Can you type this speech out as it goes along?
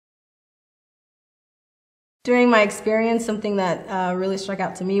During my experience, something that really struck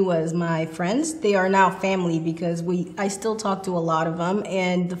out to me was my friends. They are now family because I still talk to a lot of them.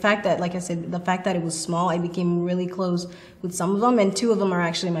 And the fact that, like I said, the fact that it was small, I became really close with some of them. And two of them are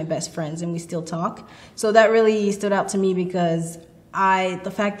actually my best friends and we still talk. So that really stood out to me because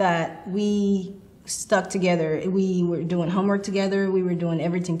the fact that we stuck together, we were doing homework together, we were doing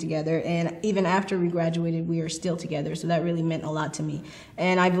everything together, and even after we graduated, we are still together, so that really meant a lot to me.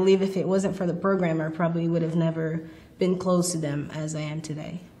 And I believe if it wasn't for the program, I probably would have never been close to them as I am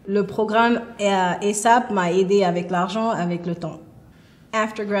today. Le programme ASAP m'a aidé avec l'argent, avec le temps.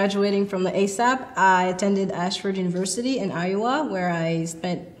 After graduating from the ASAP, I attended Ashford University in Iowa, where I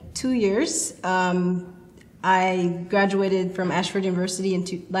spent 2 years. I graduated from Ashford University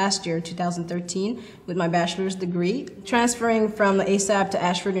last year, 2013, with my bachelor's degree. Transferring from the ASAP to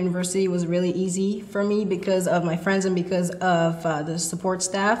Ashford University was really easy for me because of my friends and because of the support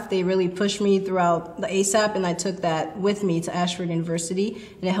staff. They really pushed me throughout the ASAP, and I took that with me to Ashford University,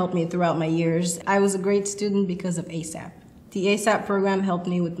 and it helped me throughout my years. I was a great student because of ASAP. The ASAP program helped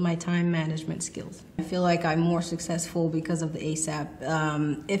me with my time management skills. I feel like I'm more successful because of the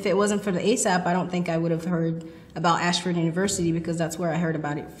ASAP. If it wasn't for the ASAP, I don't think I would have heard about Ashford University because that's where I heard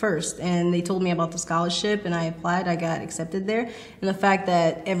about it first. And they told me about the scholarship and I applied, I got accepted there. And the fact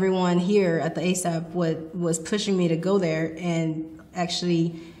that everyone here at the ASAP was pushing me to go there, and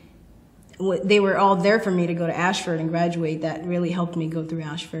actually they were all there for me to go to Ashford and graduate, that really helped me go through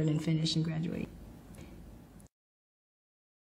Ashford and finish and graduate.